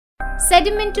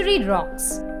Sedimentary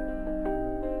rocks.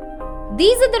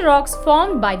 These are the rocks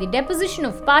formed by the deposition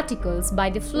of particles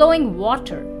by the flowing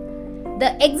water.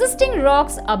 The existing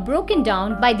rocks are broken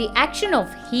down by the action of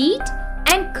heat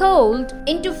and cold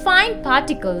into fine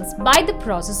particles by the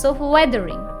process of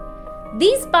weathering.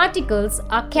 These particles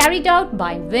are carried out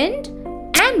by wind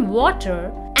and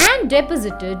water and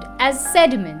deposited as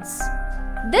sediments.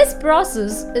 This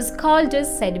process is called as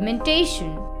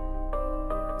sedimentation.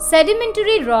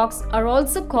 Sedimentary rocks are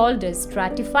also called as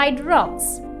stratified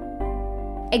rocks.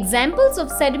 Examples of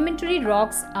sedimentary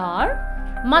rocks are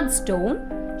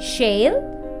mudstone, shale,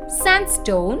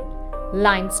 sandstone,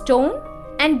 limestone,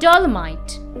 and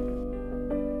dolomite.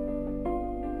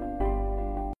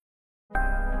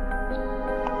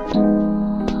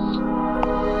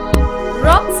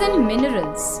 Rocks and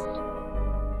minerals.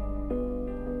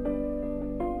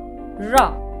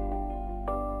 Rock.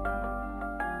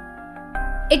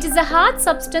 It is a hard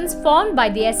substance formed by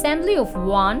the assembly of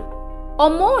one or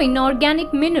more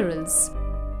inorganic minerals.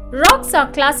 Rocks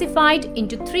are classified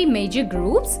into three major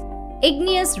groups: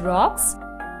 igneous rocks,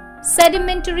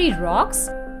 sedimentary rocks,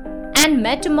 and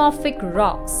metamorphic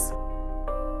rocks.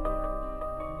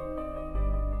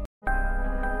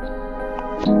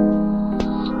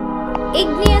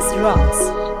 Igneous rocks.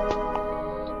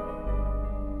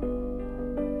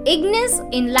 Igneous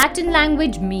in Latin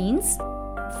language means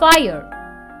fire.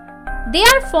 They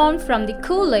are formed from the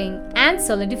cooling and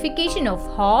solidification of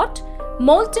hot,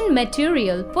 molten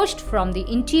material pushed from the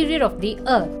interior of the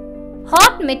earth.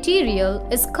 Hot material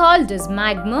is called as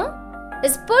magma,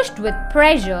 is pushed with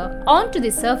pressure onto the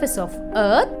surface of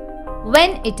earth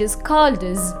when it is called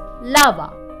as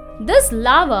lava. This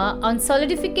lava on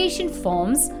solidification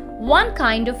forms one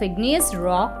kind of igneous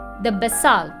rock, the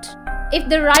basalt. If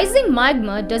the rising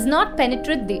magma does not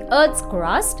penetrate the earth's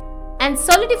crust and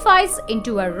solidifies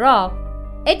into a rock,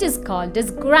 it is called as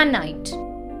granite.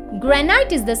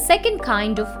 Granite is the second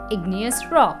kind of igneous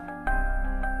rock.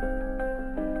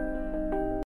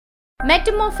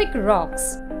 Metamorphic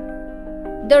rocks.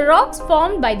 The rocks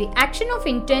formed by the action of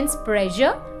intense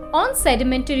pressure on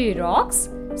sedimentary rocks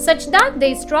such that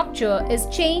their structure is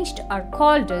changed are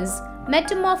called as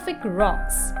metamorphic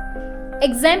rocks.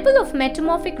 Examples of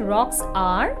metamorphic rocks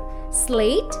are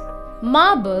slate,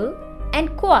 marble,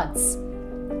 and quartz.